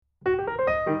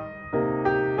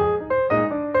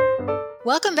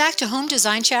Welcome back to Home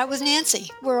Design Chat with Nancy.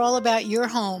 We're all about your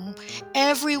home.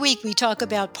 Every week we talk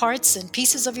about parts and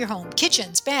pieces of your home,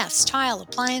 kitchens, baths, tile,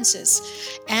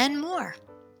 appliances, and more.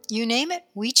 You name it,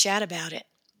 we chat about it.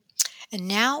 And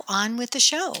now on with the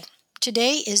show.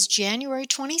 Today is January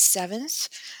 27th.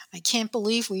 I can't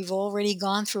believe we've already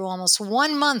gone through almost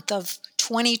 1 month of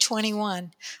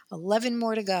 2021. 11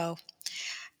 more to go.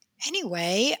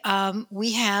 Anyway,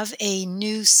 we have a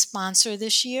new sponsor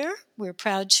this year. We're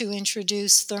proud to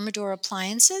introduce Thermador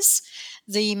Appliances.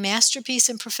 The Masterpiece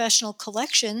and Professional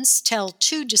Collections tell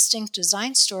two distinct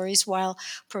design stories while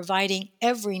providing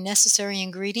every necessary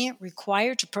ingredient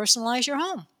required to personalize your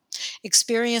home.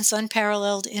 Experience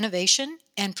unparalleled innovation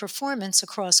and performance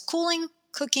across cooling,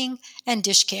 cooking, and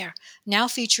dish care, now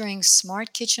featuring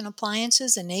smart kitchen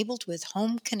appliances enabled with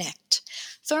Home Connect.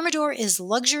 Thermador is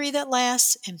luxury that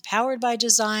lasts, empowered by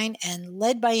design, and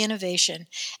led by innovation.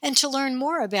 And to learn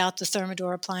more about the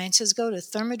Thermador appliances, go to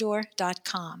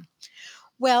thermador.com.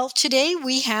 Well, today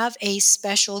we have a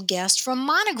special guest from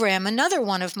Monogram, another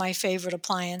one of my favorite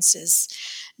appliances.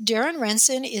 Darren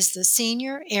Renson is the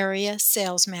Senior Area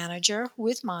Sales Manager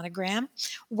with Monogram.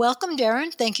 Welcome,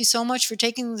 Darren. Thank you so much for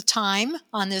taking the time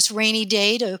on this rainy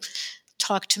day to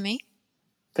talk to me.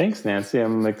 Thanks, Nancy.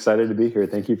 I'm excited to be here.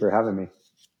 Thank you for having me.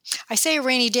 I say a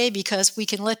rainy day because we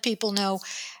can let people know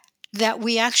that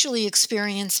we actually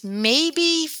experience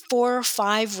maybe 4 or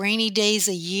 5 rainy days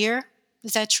a year.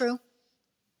 Is that true?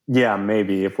 Yeah,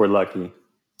 maybe if we're lucky.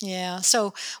 Yeah,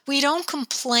 so we don't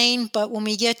complain, but when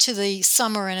we get to the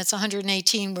summer and it's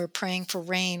 118, we're praying for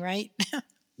rain, right?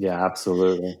 Yeah,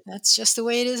 absolutely. That's just the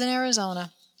way it is in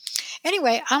Arizona.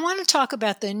 Anyway, I want to talk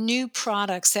about the new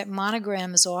products that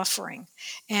Monogram is offering.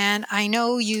 And I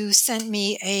know you sent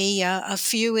me a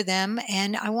few of them,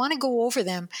 and I want to go over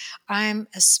them. I'm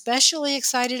especially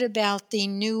excited about the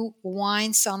new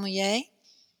wine sommelier.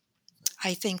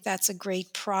 I think that's a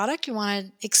great product. You want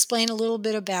to explain a little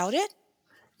bit about it?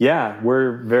 Yeah,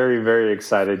 we're very, very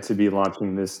excited to be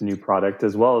launching this new product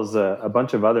as well as a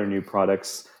bunch of other new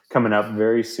products coming up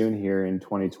very soon here in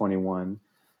 2021.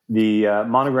 The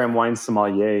Monogram Wine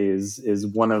Sommelier is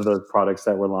one of those products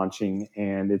that we're launching,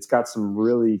 and it's got some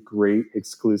really great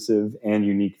exclusive and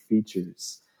unique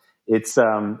features. It's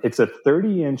a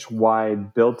 30-inch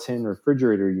wide built-in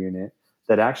refrigerator unit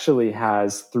that actually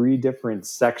has 3 different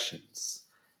sections.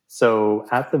 So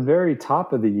at the very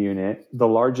top of the unit, the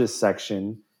largest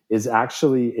section is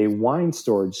actually a wine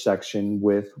storage section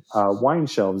with wine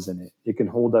shelves in it. It can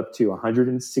hold up to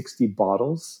 160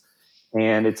 bottles,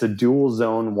 and it's a dual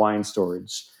zone wine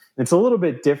storage. It's a little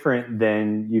bit different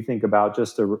than you think about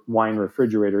just a wine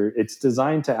refrigerator. It's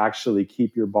designed to actually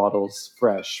keep your bottles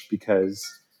fresh because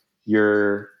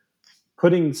you're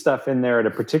putting stuff in there at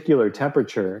a particular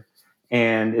temperature,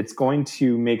 and it's going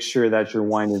to make sure that your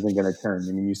wine isn't going to turn.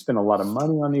 I mean, you spend a lot of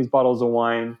money on these bottles of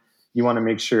wine. You want to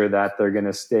make sure that they're going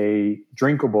to stay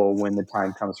drinkable when the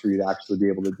time comes for you to actually be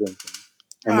able to drink them.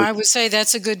 And I would say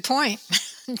that's a good point.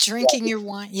 Drinking your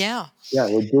wine, yeah.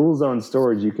 with dual zone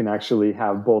storage, you can actually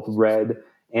have both red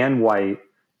and white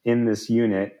in this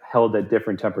unit held at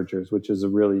different temperatures, which is a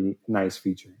really nice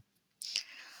feature.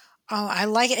 Oh, I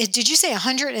like it. Did you say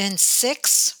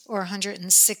 106 or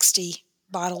 160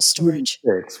 bottle storage?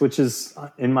 106, which is,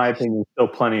 in my opinion, still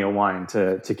plenty of wine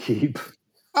to keep.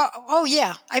 Oh,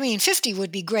 yeah. I mean, 50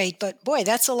 would be great, but boy,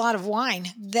 that's a lot of wine.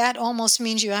 That almost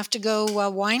means you have to go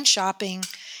wine shopping,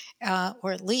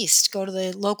 or at least go to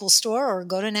the local store or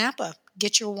go to Napa,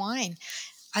 get your wine.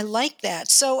 I like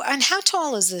that. So, and how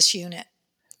tall is this unit?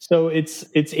 So it's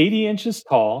 80 inches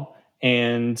tall,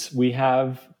 and we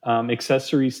have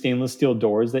accessory stainless steel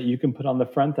doors that you can put on the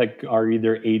front that are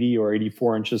either 80 or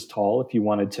 84 inches tall if you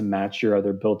wanted to match your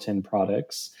other built-in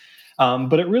products.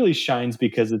 But it really shines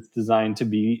because it's designed to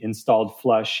be installed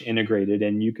flush, integrated,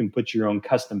 and you can put your own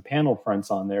custom panel fronts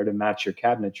on there to match your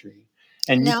cabinetry.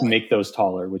 And you Now, can make those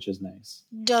taller, which is nice.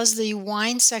 does the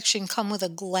wine section come with a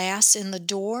glass in the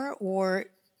door, or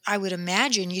I would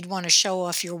imagine you'd want to show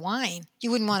off your wine.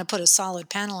 You wouldn't want to put a solid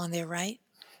panel on there, right?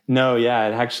 No, yeah,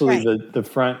 it actually Right. the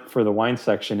front for the wine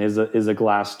section is a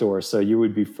glass door, so you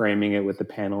would be framing it with the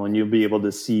panel, and you'll be able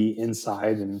to see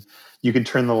inside, and you can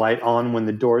turn the light on when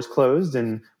the door is closed.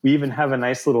 And we even have a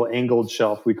nice little angled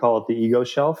shelf. We call it the ego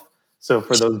shelf. So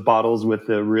for those bottles with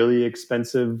the really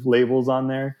expensive labels on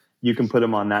there, you can put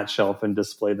them on that shelf and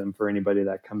display them for anybody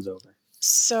that comes over.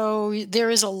 So there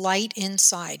is a light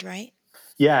inside, right?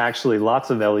 Yeah, actually, lots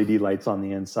of LED lights on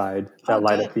the inside Oh, that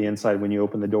light good. up the inside when you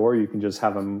open the door. You can just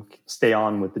have them stay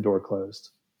on with the door closed.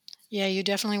 Yeah, you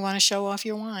definitely want to show off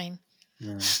your wine.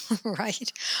 Yeah.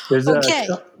 Right. There's Okay.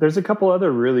 there's a couple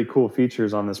other really cool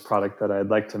features on this product that I'd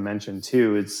like to mention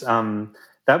too. It's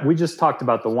that we just talked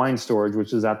about the wine storage,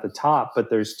 which is at the top, but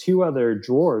there's two other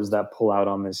drawers that pull out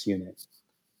on this unit.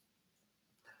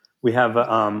 We have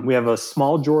a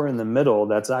small drawer in the middle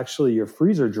that's actually your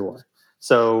freezer drawer.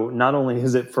 So not only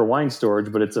is it for wine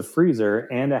storage, but it's a freezer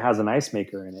and it has an ice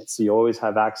maker in it. So you always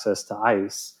have access to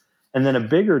ice. And then a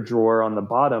bigger drawer on the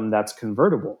bottom that's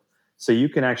convertible. So you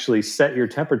can actually set your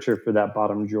temperature for that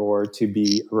bottom drawer to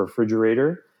be a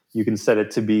refrigerator. You can set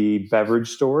it to be beverage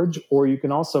storage, or you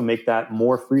can also make that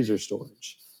more freezer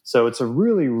storage. So it's a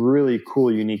really, really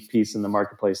cool, unique piece in the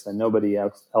marketplace that nobody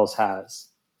else has.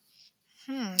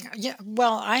 Yeah.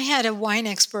 Well, I had a wine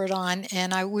expert on,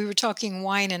 and we were talking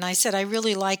wine, and I said I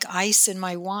really like ice in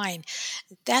my wine.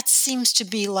 That seems to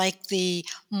be like the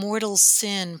mortal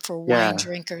sin for wine Yeah,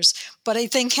 drinkers. But I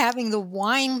think having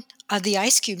the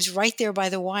ice cubes right there by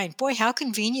the wine, boy, how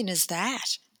convenient is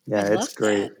that? I yeah, it's love that.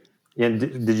 great. And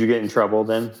did you get in trouble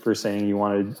then for saying you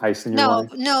wanted ice in your No, wine?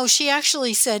 no, she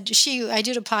actually said I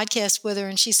did a podcast with her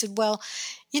and she said, "Well,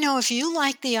 if you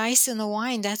like the ice in the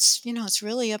wine, it's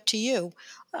really up to you."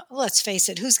 Let's face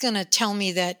it, who's going to tell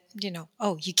me that,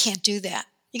 oh, you can't do that.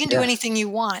 You can do Yeah, anything you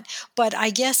want, but I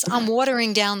guess I'm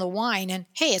watering down the wine and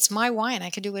hey, it's my wine. I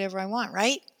can do whatever I want,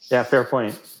 right? yeah, fair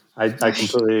point. I Right.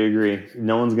 completely agree.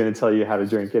 No one's going to tell you how to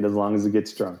drink it as long as it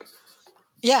gets drunk.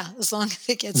 Yeah, as long as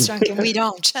it gets drunk and we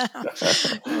don't.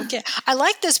 Okay. I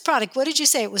like this product. What did you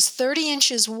say? It was 30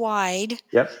 inches wide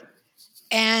Yep,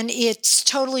 and it's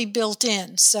totally built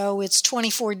in. So it's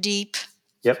 24 deep.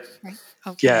 yep. Right.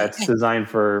 Yeah, Okay. it's designed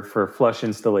for flush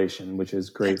installation, which is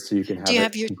Yeah. great. So you can Do have you it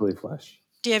have your completely flush.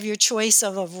 do you have your choice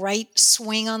of a right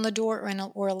swing on the door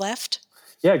or a left?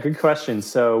 Yeah, good question.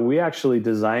 So we actually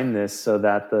designed this so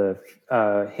that the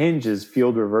hinge is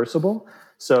field reversible. Oh,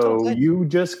 So good. you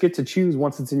just get to choose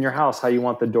once it's in your house how you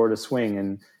want the door to swing.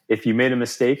 And if you made a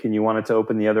mistake and you want it to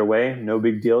open the other way, no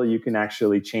big deal. You can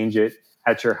actually change it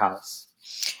at your house.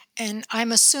 And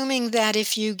I'm assuming that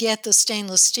if you get the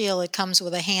stainless steel, it comes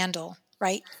with a handle,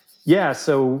 right? Yeah.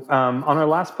 So on our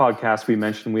last podcast, we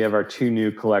mentioned we have our two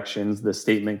new collections, the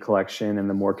Statement Collection and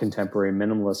the more contemporary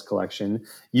Minimalist Collection.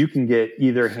 You can get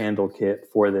either handle kit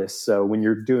for this. So when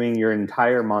you're doing your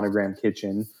entire Monogram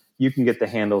kitchen, you can get the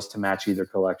handles to match either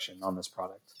collection on this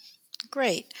product.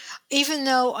 Great. Even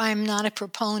though I'm not a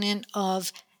proponent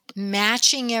of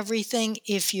matching everything,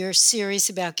 if you're serious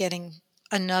about getting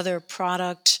another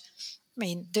product, I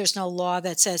mean, there's no law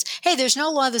that says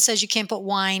you can't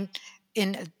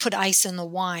put ice in the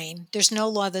wine. There's no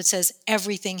law that says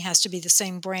everything has to be the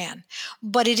same brand.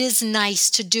 But it is nice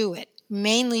to do it,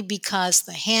 mainly because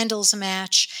the handles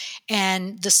match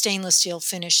and the stainless steel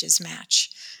finishes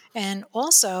match. And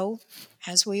also,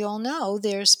 as we all know,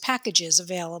 there's packages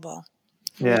available,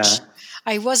 which Yeah.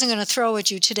 I wasn't going to throw at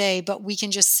you today, but we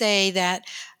can just say that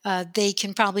they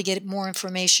can probably get more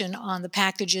information on the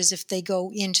packages if they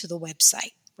go into the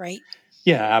website, right?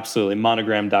 Yeah, absolutely.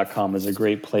 Monogram.com is a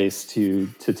great place to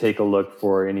take a look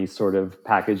for any sort of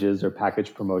packages or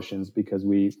package promotions because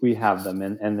we have them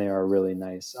and they are really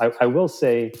nice. I will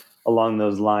say along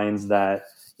those lines that,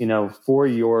 for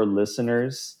your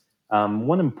listeners,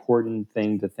 one important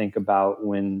thing to think about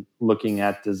when looking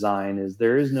at design is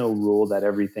there is no rule that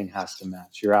everything has to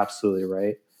match. You're absolutely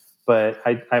right. But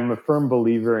I'm a firm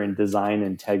believer in design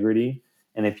integrity,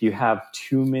 and if you have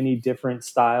too many different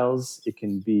styles, it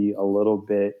can be a little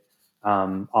bit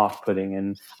off putting.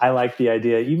 And I like the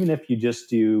idea, even if you just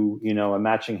do, a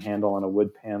matching handle on a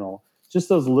wood panel, just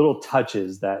those little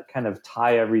touches that kind of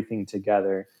tie everything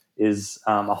together is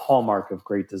a hallmark of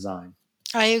great design.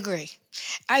 I agree.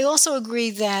 I also agree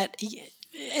that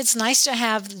it's nice to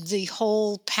have the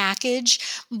whole package,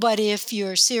 but if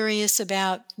you're serious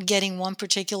about getting one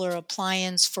particular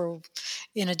appliance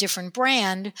in a different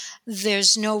brand,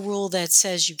 there's no rule that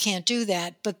says you can't do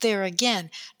that. But there again,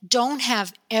 don't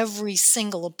have every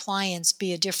single appliance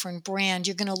be a different brand.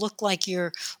 You're going to look like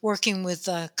you're working with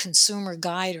a consumer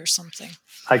guide or something.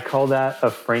 I call that a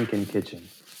Franken kitchen.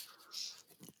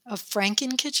 A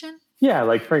Franken kitchen? Yeah,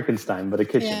 like Frankenstein, but a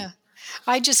kitchen. Yeah.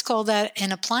 I just call that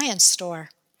an appliance store.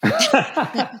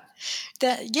 To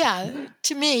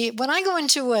me, when I go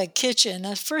into a kitchen,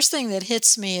 the first thing that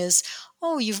hits me is,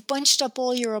 oh, you've bunched up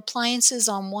all your appliances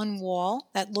on one wall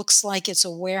that looks like it's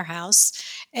a warehouse.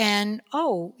 And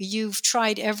oh, you've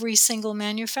tried every single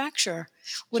manufacturer.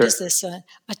 What is Sure. this, a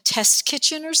test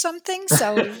kitchen or something?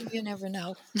 So you never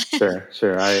know. Sure.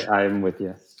 I'm with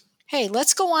you. Hey,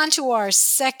 let's go on to our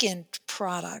second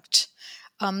product.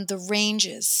 the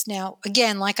ranges. Now,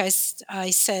 again, like I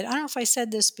said, I don't know if I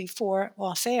said this before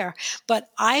off air, but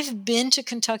I've been to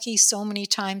Kentucky so many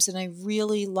times and I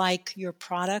really like your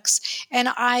products. And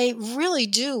I really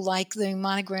do like the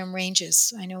Monogram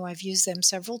ranges. I know I've used them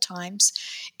several times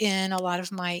in a lot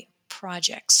of my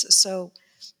projects. So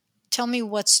tell me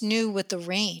what's new with the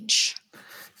range.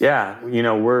 Yeah,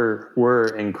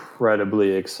 we're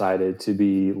incredibly excited to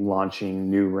be launching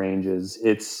new ranges.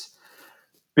 It's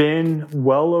been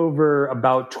well over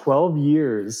about 12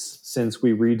 years since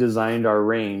we redesigned our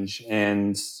range.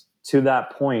 And to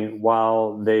that point,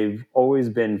 while they've always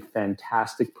been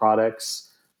fantastic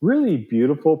products, really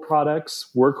beautiful products,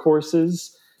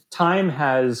 workhorses, time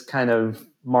has kind of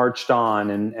marched on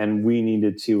and we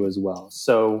needed to as well.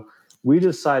 So we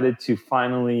decided to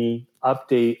finally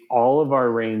update all of our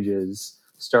ranges.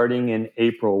 Starting in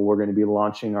April, we're going to be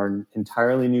launching our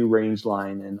entirely new range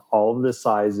line in all of the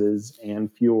sizes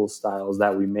and fuel styles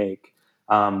that we make,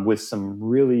 with some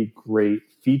really great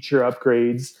feature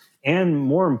upgrades and,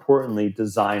 more importantly,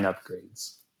 design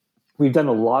upgrades. We've done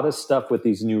a lot of stuff with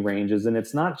these new ranges, and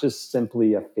it's not just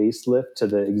simply a facelift to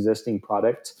the existing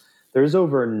product. There's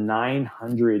over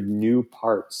 900 new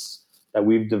parts that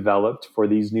we've developed for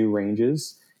these new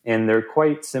ranges, and they're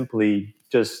quite simply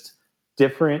just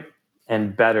different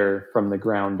and better from the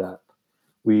ground up.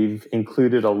 We've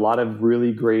included a lot of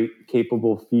really great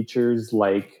capable features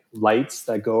like lights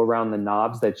that go around the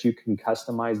knobs that you can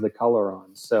customize the color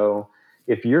on. So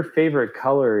if your favorite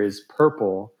color is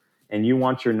purple and you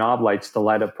want your knob lights to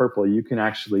light up purple, you can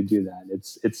actually do that.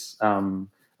 It's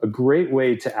a great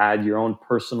way to add your own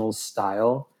personal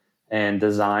style and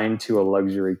design to a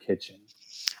luxury kitchen.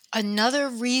 Another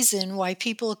reason why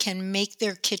people can make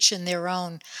their kitchen their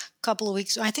own. A couple of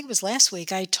weeks, I think it was last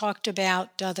week, I talked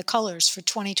about the colors for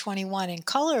 2021, and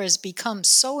color has become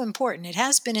so important. It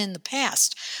has been in the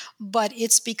past, but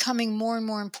it's becoming more and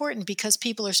more important because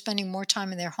people are spending more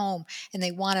time in their home and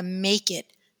they want to make it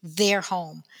their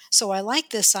home. So I like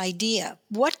this idea.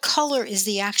 What color is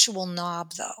the actual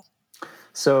knob, though?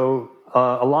 So,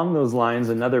 along those lines,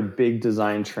 another big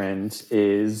design trend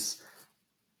is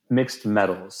mixed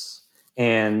metals.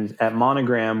 And at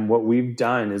Monogram, what we've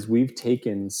done is we've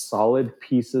taken solid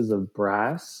pieces of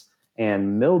brass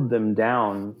and milled them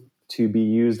down to be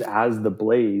used as the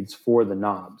blades for the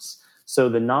knobs. So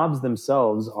the knobs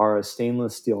themselves are a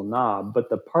stainless steel knob, but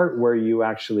the part where you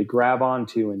actually grab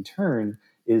onto and turn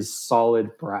is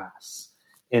solid brass.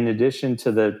 In addition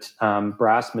to the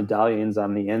brass medallions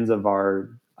on the ends of our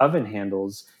oven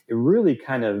handles, it really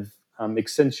kind of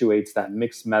accentuates that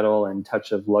mixed metal and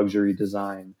touch of luxury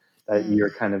design that Mm.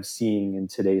 you're kind of seeing in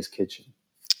today's kitchen.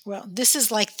 Well, this is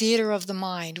like theater of the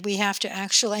mind. We have to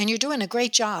actually, and you're doing a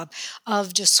great job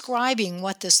of describing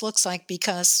what this looks like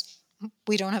because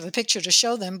we don't have a picture to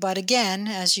show them. But again,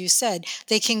 as you said,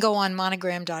 they can go on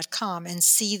monogram.com and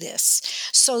see this.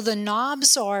 So the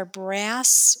knobs are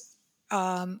brass.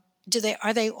 Are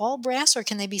they all brass or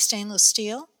can they be stainless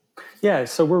steel? Yeah,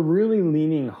 so we're really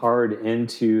leaning hard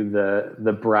into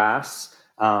the brass,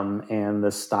 and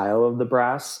the style of the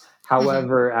brass. Hmm.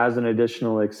 However, as an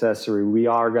additional accessory, we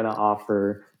are going to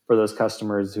offer for those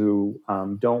customers who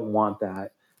don't want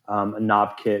that, a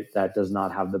knob kit that does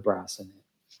not have the brass in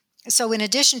it. So in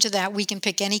addition to that, we can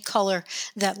pick any color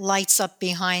that lights up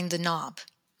behind the knob.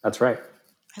 That's right.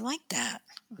 I like that.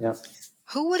 Yeah.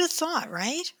 Who would have thought,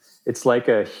 right? It's like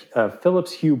a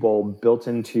Philips Hue bulb built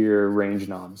into your range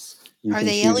knobs. You Are can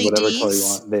they choose whatever color you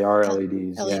LEDs? want. They are L-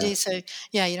 LEDs. Yeah. LEDs, so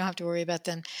yeah, you don't have to worry about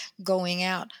them going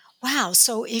out. Wow,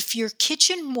 so if your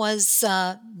kitchen was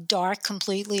dark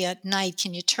completely at night,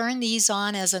 can you turn these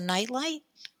on as a nightlight?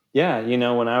 Yeah.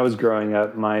 When I was growing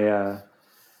up, my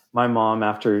mom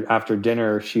after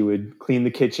dinner she would clean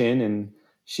the kitchen and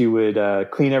she would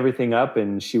clean everything up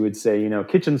and she would say,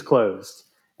 kitchen's closed,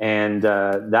 and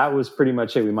that was pretty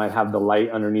much it. We might have the light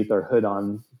underneath our hood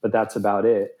on, but that's about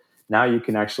it. Now you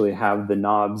can actually have the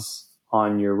knobs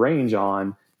on your range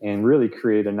on and really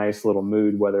create a nice little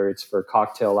mood, whether it's for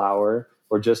cocktail hour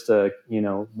or just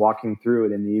walking through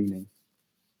it in the evening.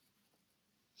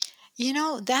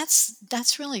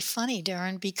 That's really funny,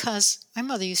 Darren, because my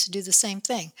mother used to do the same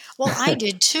thing. Well, I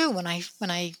did too when I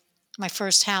my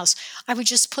first house. I would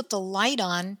just put the light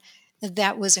on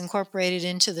that was incorporated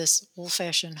into this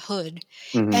old-fashioned hood.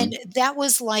 Hmm. And that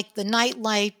was like the night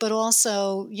light, but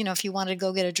also, if you wanted to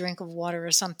go get a drink of water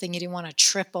or something, you didn't want to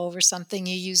trip over something,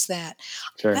 you use that.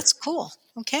 Sure. That's cool.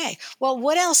 Okay. Well,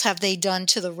 what else have they done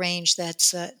to the range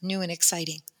that's new and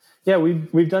exciting? Yeah,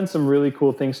 we've done some really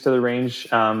cool things to the range.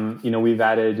 We've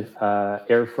added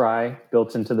air fry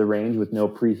built into the range with no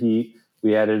preheat.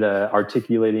 We added a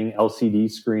articulating LCD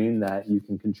screen that you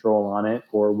can control on it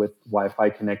or with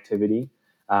Wi-Fi connectivity.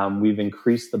 We've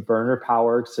increased the burner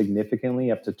power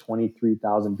significantly up to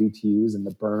 23,000 BTUs, and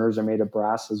the burners are made of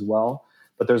brass as well.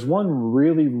 But there's one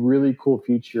really, really cool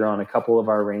feature on a couple of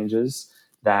our ranges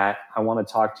that I want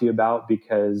to talk to you about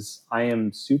because I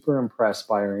am super impressed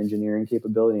by our engineering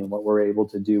capability and what we're able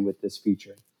to do with this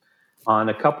feature. On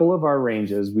a couple of our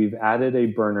ranges, we've added a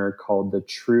burner called the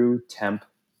True Temp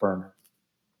burner.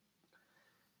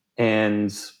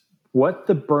 And what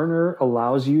the burner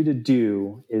allows you to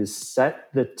do is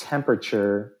set the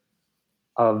temperature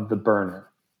of the burner.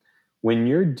 When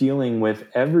you're dealing with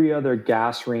every other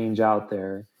gas range out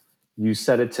there, you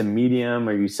set it to medium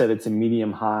or you set it to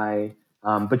medium high,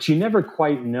 but you never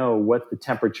quite know what the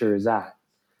temperature is at.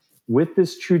 With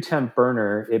this True Temp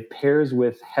burner, it pairs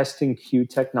with Heston Q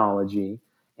technology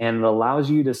and it allows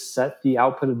you to set the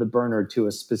output of the burner to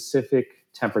a specific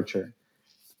temperature.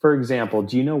 For example,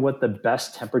 do you know what the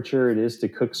best temperature it is to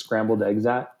cook scrambled eggs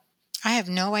at? I have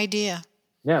no idea.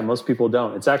 Yeah, most people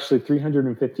don't. It's actually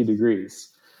 350 degrees.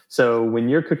 So when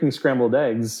you're cooking scrambled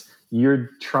eggs, you're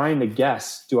trying to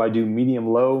guess, do I do medium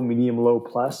low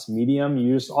plus, medium?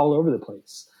 You're just all over the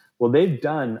place. Well, they've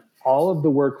done all of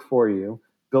the work for you,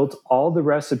 built all the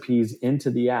recipes into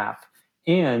the app,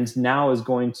 and now is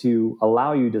going to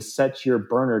allow you to set your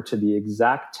burner to the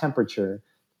exact temperature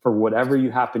for whatever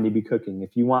you happen to be cooking.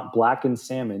 If you want blackened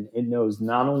salmon, it knows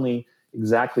not only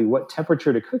exactly what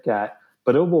temperature to cook at,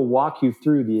 but it will walk you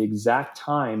through the exact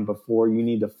time before you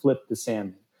need to flip the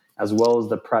salmon, as well as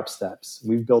the prep steps.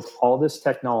 We've built all this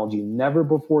technology, never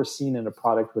before seen in a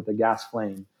product with a gas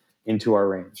flame, into our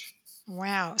range.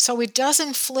 Wow. So it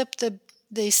doesn't flip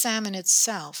the salmon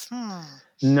itself.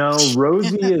 No,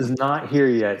 Rosie is not here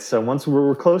yet. So once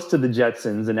we're close to the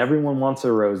Jetsons, and everyone wants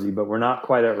a Rosie, but we're not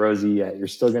quite at Rosie yet. You're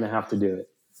still going to have to do it.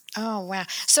 Oh, wow.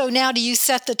 So now do you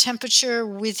set the temperature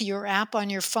with your app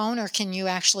on your phone, or can you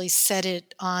actually set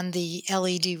it on the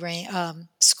LED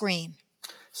screen?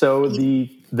 So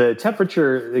the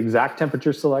temperature, exact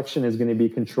temperature selection is going to be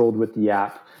controlled with the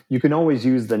app. You can always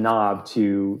use the knob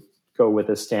to go with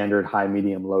a standard high,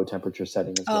 medium, low temperature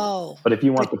setting as well. But if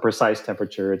you want the precise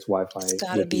temperature, it's Wi-Fi. It's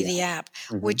got to be the app,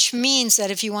 which means that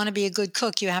if you want to be a good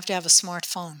cook, you have to have a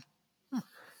smartphone.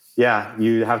 Yeah,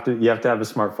 you have to have a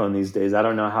smartphone these days. I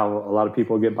don't know how a lot of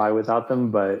people get by without them,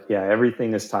 but yeah,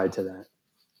 everything is tied to that.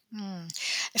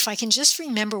 If I can just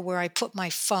remember where I put my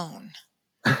phone,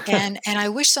 and I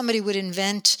wish somebody would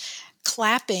invent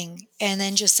clapping and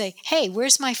then just say, "Hey,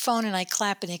 where's my phone?" And I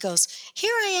clap, and it goes,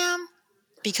 "Here I am."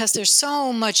 Because there's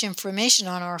so much information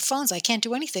on our phones, I can't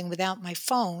do anything without my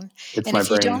phone. It's and my if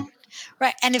brain. you don't,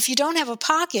 right, and if you don't have a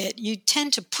pocket, you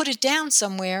tend to put it down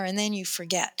somewhere, and then you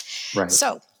forget. Right.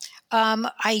 So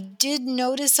I did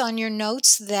notice on your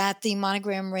notes that the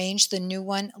Monogram range, the new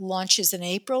one, launches in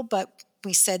April, but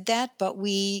we said that, but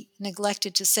we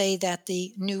neglected to say that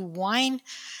the new wine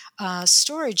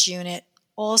storage unit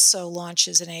also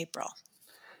launches in April.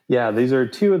 Yeah, these are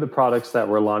two of the products that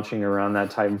we're launching around that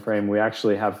time frame. We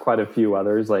actually have quite a few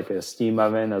others, like a steam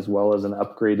oven, as well as an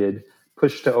upgraded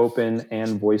push to open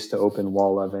and voice to open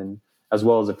wall oven, as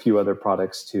well as a few other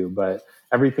products too. But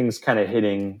everything's kind of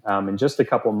hitting in just a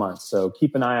couple months. So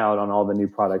keep an eye out on all the new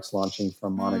products launching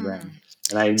from Monogram.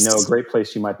 And I know a great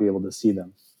place you might be able to see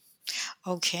them.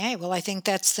 Okay, well, I think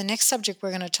that's the next subject we're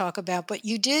going to talk about. But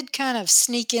you did kind of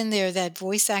sneak in there that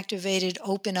voice-activated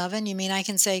open oven. You mean I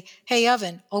can say, "Hey,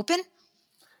 oven, open"?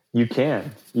 You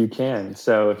can.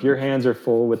 So if your hands are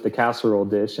full with the casserole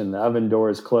dish and the oven door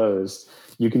is closed,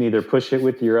 you can either push it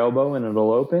with your elbow and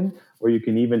it'll open, or you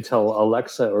can even tell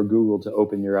Alexa or Google to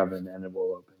open your oven and it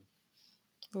will open.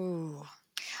 Ooh.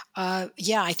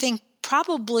 Yeah, I think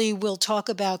probably we'll talk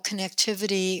about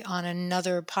connectivity on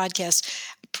another podcast.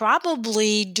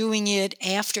 Probably doing it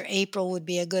after April would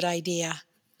be a good idea.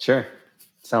 Sure.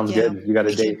 Sounds good. You got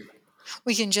a date.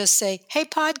 We can just say, "Hey,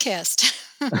 podcast."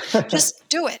 Just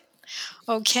do it.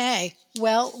 Okay.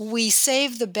 Well, we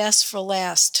saved the best for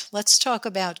last. Let's talk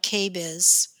about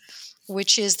KBIS,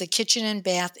 which is the Kitchen and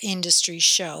Bath Industry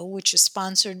Show, which is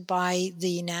sponsored by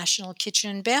the National Kitchen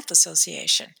and Bath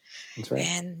Association. That's right.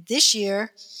 And this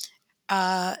year,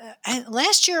 and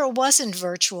last year it wasn't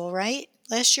virtual, right?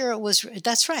 Last year it was.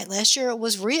 That's right. Last year it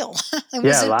was real. It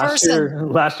was in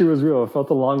person. Last year was real. It felt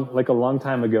like a long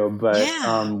time ago,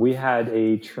 but we had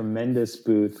a tremendous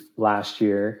booth last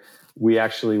year. We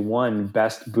actually won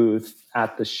best booth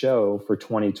at the show for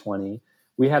 2020.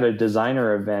 We had a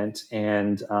designer event,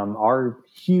 and our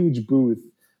huge booth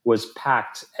was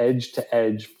packed edge to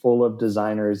edge, full of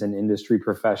designers and industry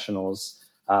professionals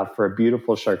for a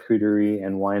beautiful charcuterie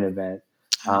and wine event.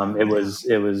 Oh, It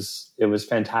wow. was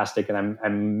fantastic, and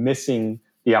I'm missing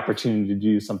the opportunity to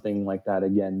do something like that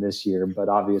again this year. But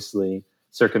obviously,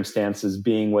 circumstances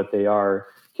being what they are,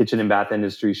 Kitchen and Bath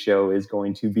Industry Show is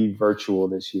going to be virtual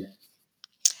this year.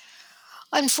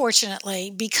 Unfortunately,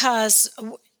 because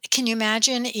can you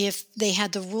imagine if they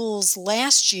had the rules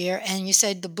last year and you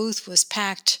said the booth was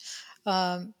packed?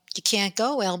 You can't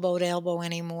go elbow to elbow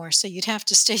anymore. So you'd have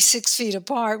to stay 6 feet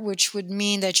apart, which would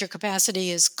mean that your capacity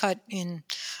is cut in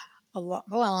a lot,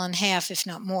 well, in half, if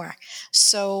not more.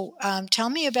 So tell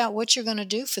me about what you're going to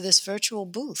do for this virtual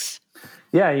booth.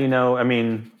 Yeah, I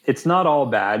mean, it's not all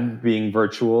bad being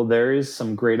virtual. There is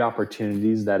some great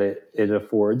opportunities that it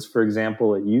affords. For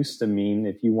example, it used to mean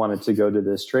if you wanted to go to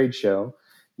this trade show,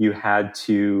 you had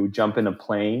to jump in a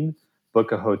plane,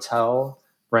 book a hotel,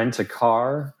 rent a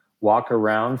car, walk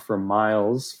around for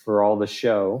miles for all the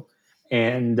show.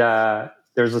 And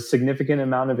there's a significant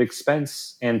amount of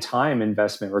expense and time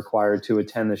investment required to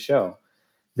attend the show.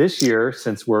 This year,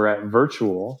 since we're at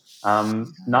virtual,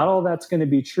 not all that's going to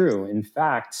be true. In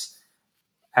fact,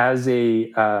 as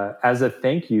a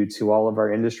thank you to all of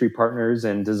our industry partners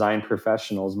and design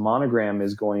professionals, Monogram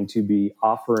is going to be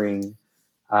offering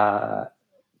uh,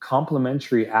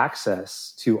 complimentary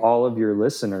access to all of your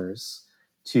listeners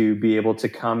to be able to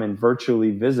come and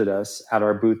virtually visit us at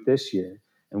our booth this year.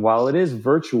 And while it is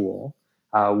virtual,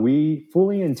 we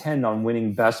fully intend on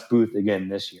winning Best Booth again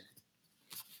this year.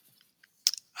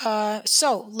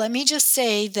 So let me just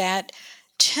say that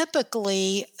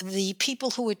typically the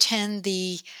people who attend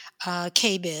the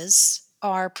KBIS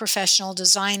are professional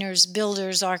designers,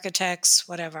 builders, architects,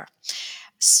 whatever.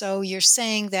 So you're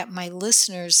saying that my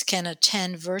listeners can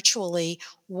attend virtually.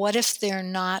 What if they're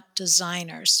not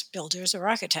designers, builders, or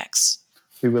architects?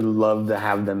 We would love to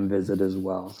have them visit as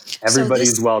well. So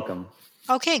Everybody's welcome.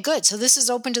 okay, good. So this is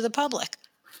open to the public.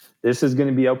 This is going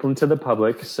to be open to the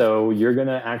public, so you're going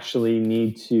to actually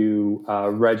need to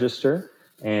register,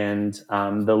 and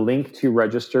the link to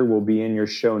register will be in your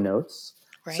show notes.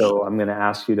 Right. So I'm going to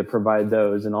ask you to provide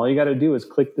those, and all you got to do is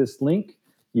click this link.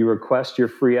 You request your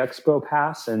free expo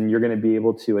pass, and you're going to be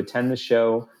able to attend the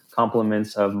show,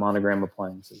 compliments of Monogram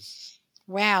Appliances.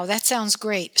 Wow, that sounds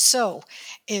great. So,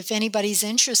 if anybody's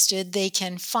interested, they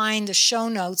can find the show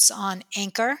notes on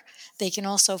Anchor. They can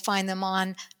also find them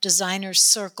on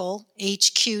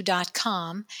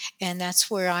designercirclehq.com, and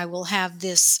that's where I will have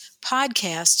this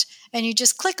podcast. And you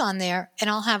just click on there, and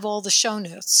I'll have all the show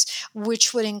notes,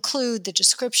 which would include the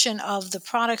description of the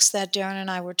products that Darren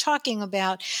and I were talking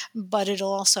about, but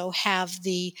it'll also have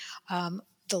the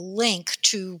link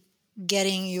to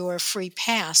getting your free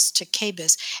pass to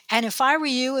KBIS. And if I were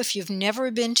you, if you've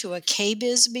never been to a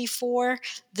KBIS before,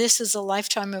 this is a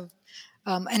lifetime of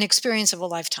an experience of a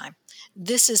lifetime.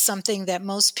 This is something that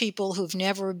most people who've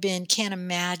never been can't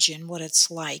imagine what it's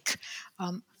like.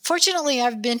 Fortunately,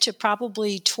 I've been to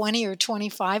probably 20 or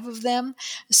 25 of them,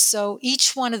 so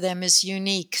each one of them is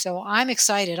unique. So I'm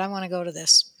excited. I want to go to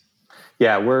this.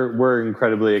 Yeah, we're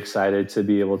incredibly excited to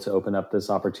be able to open up this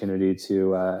opportunity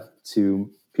to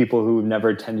people who've never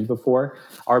attended before.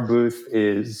 Our booth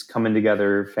is coming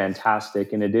together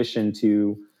fantastic. In addition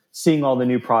to seeing all the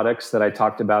new products that I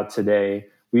talked about today,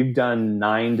 we've done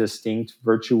 9 distinct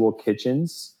virtual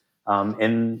kitchens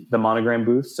in the Monogram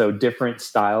booth. So different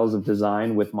styles of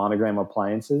design with Monogram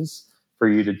appliances for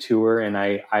you to tour. And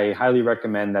I highly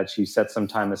recommend that you set some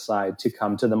time aside to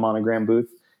come to the Monogram booth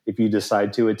if you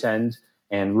decide to attend,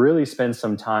 and really spend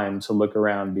some time to look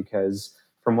around, because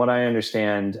from what I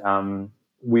understand,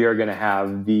 we are going to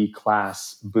have the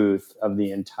class booth of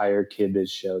the entire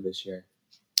KBIS show this year.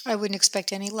 I wouldn't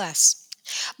expect any less.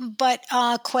 But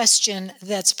a question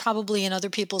that's probably in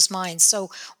other people's minds. So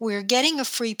we're getting a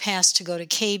free pass to go to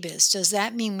KBIS. Does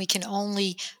that mean we can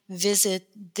only visit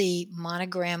the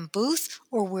Monogram booth,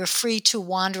 or we're free to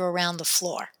wander around the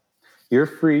floor? You're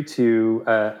free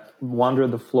to wander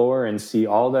the floor and see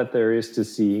all that there is to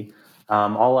see.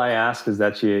 All I ask is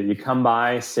that you come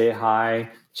by, say hi,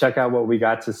 check out what we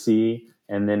got to see,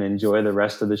 and then enjoy the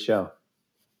rest of the show.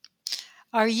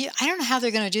 I don't know how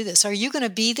they're going to do this. Are you going to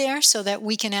be there so that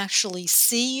we can actually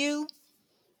see you?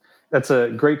 That's a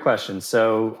great question.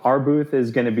 So our booth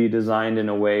is going to be designed in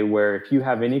a way where if you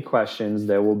have any questions,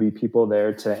 there will be people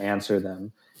there to answer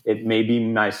them. It may be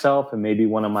myself, it may be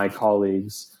one of my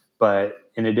colleagues. But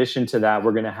in addition to that,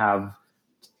 we're going to have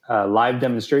live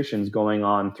demonstrations going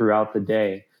on throughout the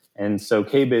day. And so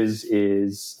KBIS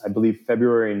is, I believe,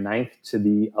 February 9th to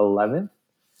the 11th.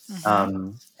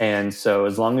 Mm-hmm. And so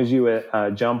as long as you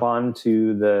jump on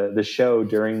to the show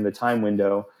during the time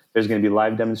window, there's going to be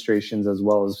live demonstrations as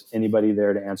well as anybody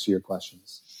there to answer your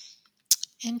questions.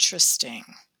 Interesting.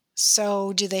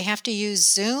 So do they have to use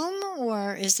Zoom,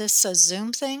 or is this a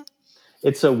Zoom thing?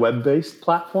 It's a web-based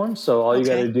platform, so all you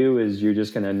got Okay. to do is you're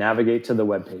just going to navigate to the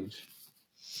web page.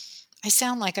 I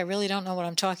sound like I really don't know what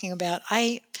I'm talking about.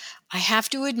 I have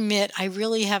to admit I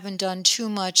really haven't done too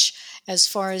much as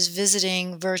far as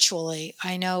visiting virtually.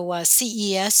 I know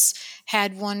CES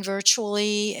had one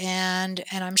virtually, and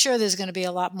I'm sure there's going to be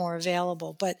a lot more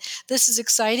available. But this is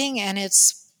exciting, and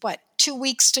it's what, 2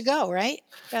 weeks to go, right?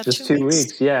 About Just two 2 weeks,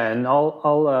 weeks. yeah. And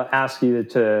I'll ask you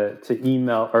to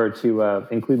email or to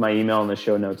include my email in the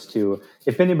show notes too.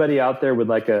 If anybody out there would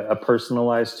like a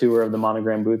personalized tour of the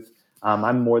Monogram booth,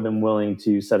 I'm more than willing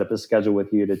to set up a schedule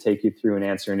with you to take you through and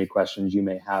answer any questions you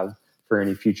may have for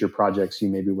any future projects you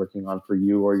may be working on for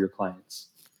you or your clients.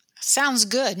 Sounds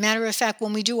good. Matter of fact,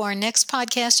 when we do our next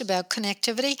podcast about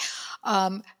connectivity,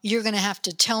 you're going to have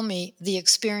to tell me the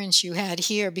experience you had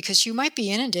here because you might be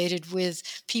inundated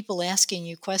with people asking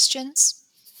you questions.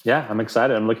 Yeah, I'm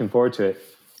excited. I'm looking forward to it.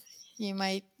 You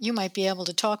might be able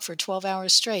to talk for 12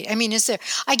 hours straight. I mean,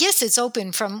 I guess it's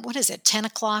open from, what is it, 10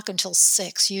 o'clock until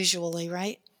 6 usually,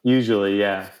 right? Usually,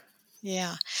 yeah.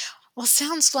 Yeah. Well,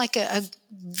 sounds like a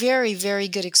very, very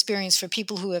good experience for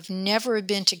people who have never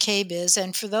been to KBIS.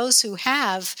 And for those who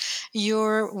have,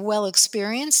 you're well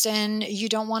experienced and you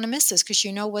don't want to miss this because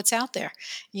you know what's out there.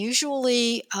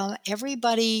 Usually,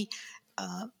 everybody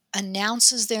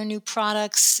announces their new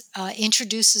products,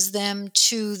 introduces them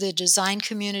to the design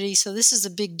community. So, this is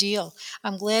a big deal.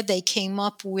 I'm glad they came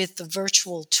up with the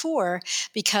virtual tour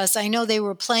because I know they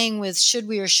were playing with should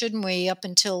we or shouldn't we up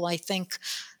until I think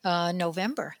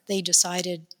November. They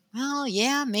decided, well,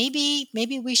 yeah, maybe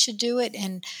we should do it,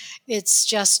 and it's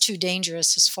just too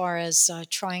dangerous as far as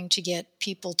trying to get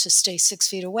people to stay 6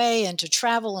 feet away and to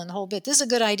travel and the whole bit. This is a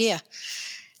good idea.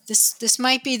 This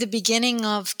might be the beginning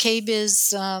of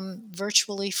KBIS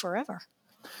virtually forever.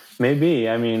 Maybe.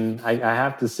 I mean, I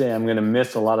have to say, I'm going to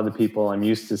miss a lot of the people I'm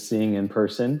used to seeing in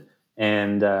person.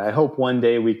 And I hope one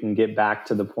day we can get back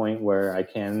to the point where I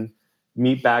can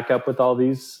meet back up with all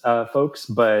these folks.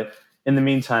 But in the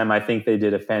meantime, I think they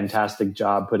did a fantastic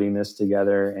job putting this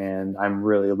together. And I'm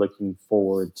really looking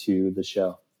forward to the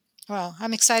show. Well,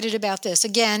 I'm excited about this.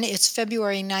 Again, it's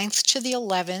February 9th to the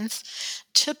 11th,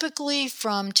 typically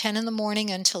from 10 in the morning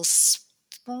until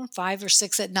 5 or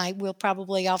 6 at night.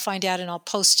 I'll find out and I'll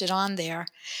post it on there.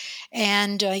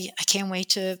 And I can't wait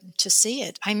to see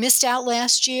it. I missed out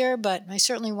last year, but I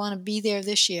certainly want to be there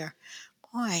this year.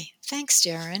 Boy, thanks,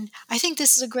 Darren. I think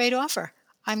this is a great offer.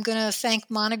 I'm going to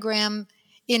thank Monogram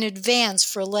in advance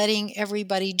for letting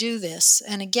everybody do this.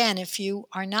 And again, if you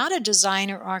are not a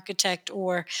designer, architect,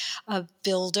 or a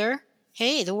builder,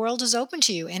 hey, the world is open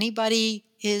to you. Anybody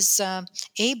is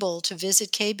able to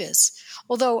visit KBIS.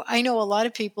 Although I know a lot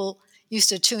of people used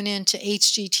to tune in to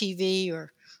HGTV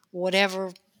or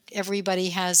whatever. Everybody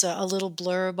has a little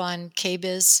blurb on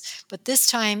KBIS, but this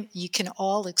time you can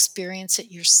all experience it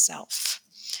yourself.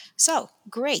 So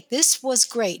great. This was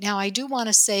great. Now, I do want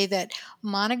to say that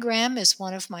Monogram is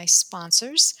one of my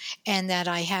sponsors and that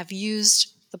I have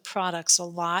used the products a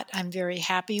lot. I'm very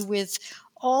happy with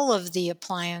all of the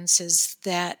appliances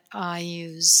that I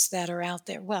use that are out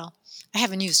there. Well, I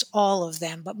haven't used all of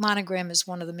them, but Monogram is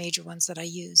one of the major ones that I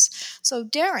use. So,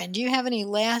 Darren, do you have any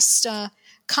last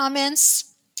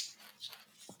comments?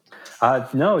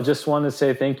 No, just want to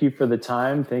say thank you for the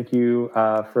time. Thank you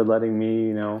for letting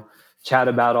me, chat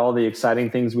about all the exciting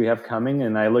things we have coming.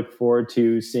 And I look forward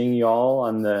to seeing you all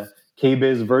on the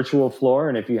KBIS virtual floor.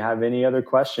 And if you have any other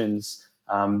questions,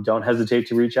 don't hesitate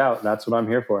to reach out. That's what I'm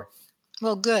here for.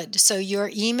 Well, good. So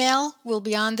your email will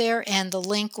be on there, and the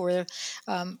link or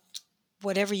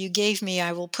whatever you gave me,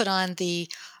 I will put on the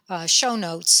show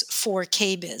notes for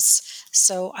KBIS.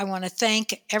 So I want to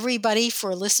thank everybody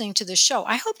for listening to the show.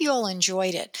 I hope you all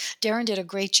enjoyed it. Darren did a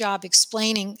great job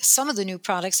explaining some of the new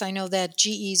products. I know that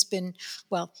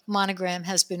Monogram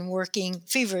has been working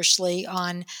feverishly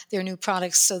on their new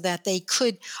products so that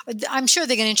I'm sure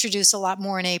they're going to introduce a lot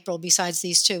more in April besides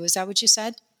these two. Is that what you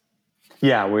said?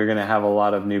 Yeah, we're going to have a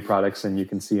lot of new products, and you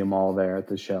can see them all there at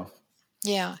the show.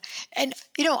 Yeah. And,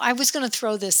 I was going to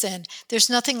throw this in. There's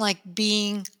nothing like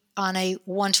being on a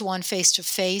one-to-one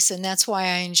face-to-face, and that's why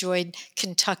I enjoyed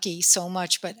Kentucky so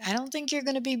much. But I don't think you're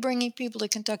going to be bringing people to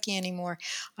Kentucky anymore.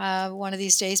 One of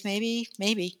these days, maybe.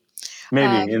 Maybe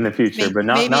in the future, but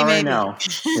not right now.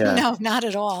 Yeah. No, not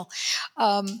at all.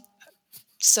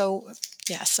 So,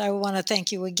 yes, I want to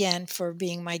thank you again for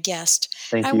being my guest.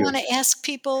 Thank I you. want to ask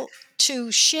people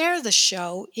to share the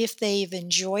show if they've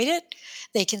enjoyed it.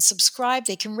 They can subscribe,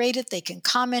 they can rate it, they can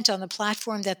comment on the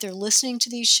platform that they're listening to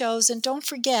these shows. And don't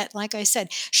forget, like I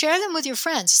said, share them with your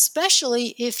friends,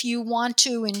 especially if you want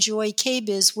to enjoy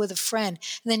KBIS with a friend.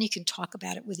 And then you can talk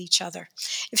about it with each other.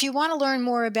 If you want to learn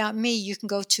more about me, you can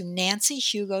go to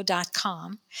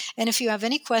nancyhugo.com. And if you have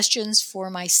any questions for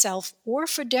myself or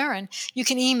for Darren, you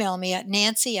can email me at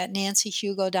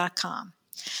nancy@nancyhugo.com.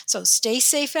 So stay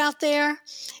safe out there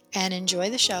and enjoy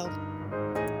the show.